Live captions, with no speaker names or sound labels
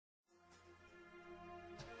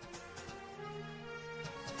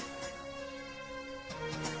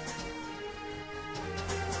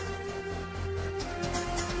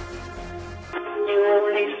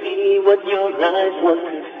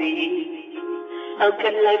How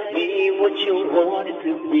can life be what you want it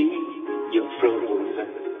to be? You're frozen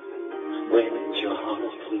when your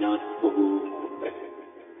heart's not open.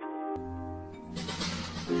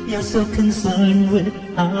 You're so concerned with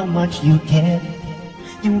how much you get.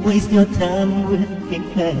 You waste your time with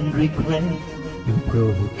hate and regret. You're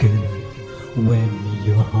broken when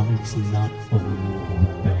your heart's not open.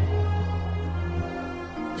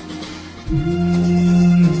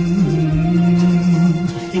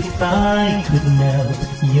 If I could melt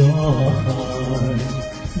your heart,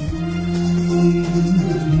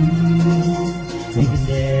 we'd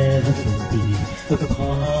never be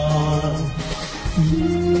apart.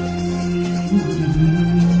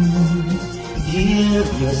 Give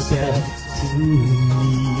yourself to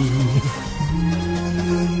me.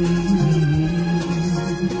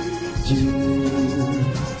 To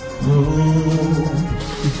hold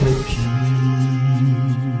the key.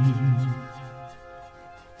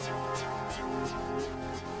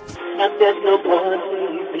 Now there's no point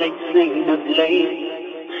placing the blame.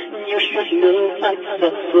 You should know I'd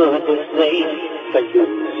suffer the same. If I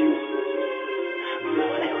lose you,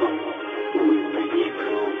 my heart will be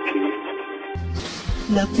broken.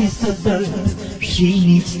 Love is a bird, she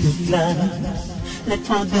needs to fly. Let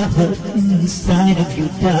all the hurt inside of you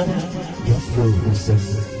die. You're frozen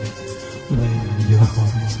when your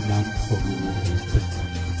heart's not open.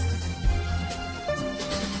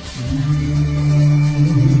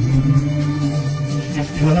 If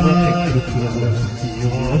I could love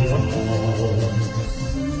your heart,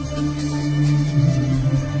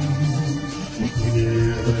 we'd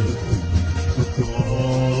never be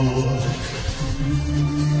apart.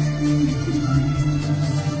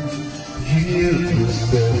 Give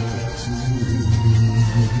yourself to me.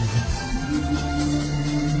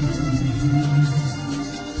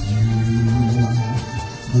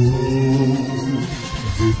 You hold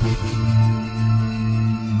the key.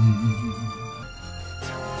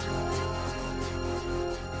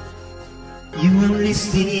 You only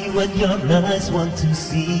see what your eyes want to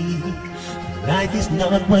see. Life is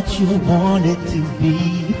not what you want it to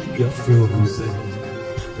be. You're frozen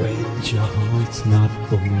when your heart's not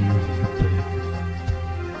open.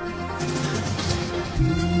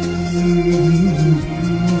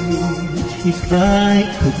 If I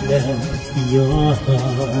could melt your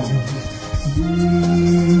heart,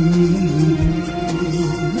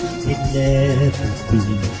 we'd never be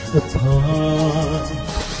apart.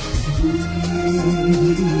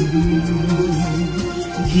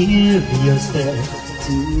 Give yourself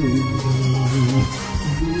to me.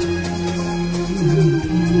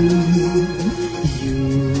 You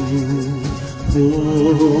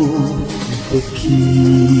hold the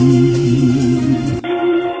key.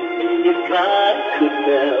 If I could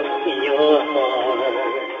melt your heart,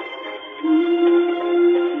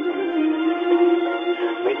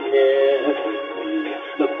 we'd never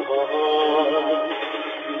be apart.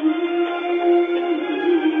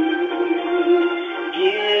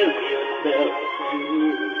 Give yourself to me.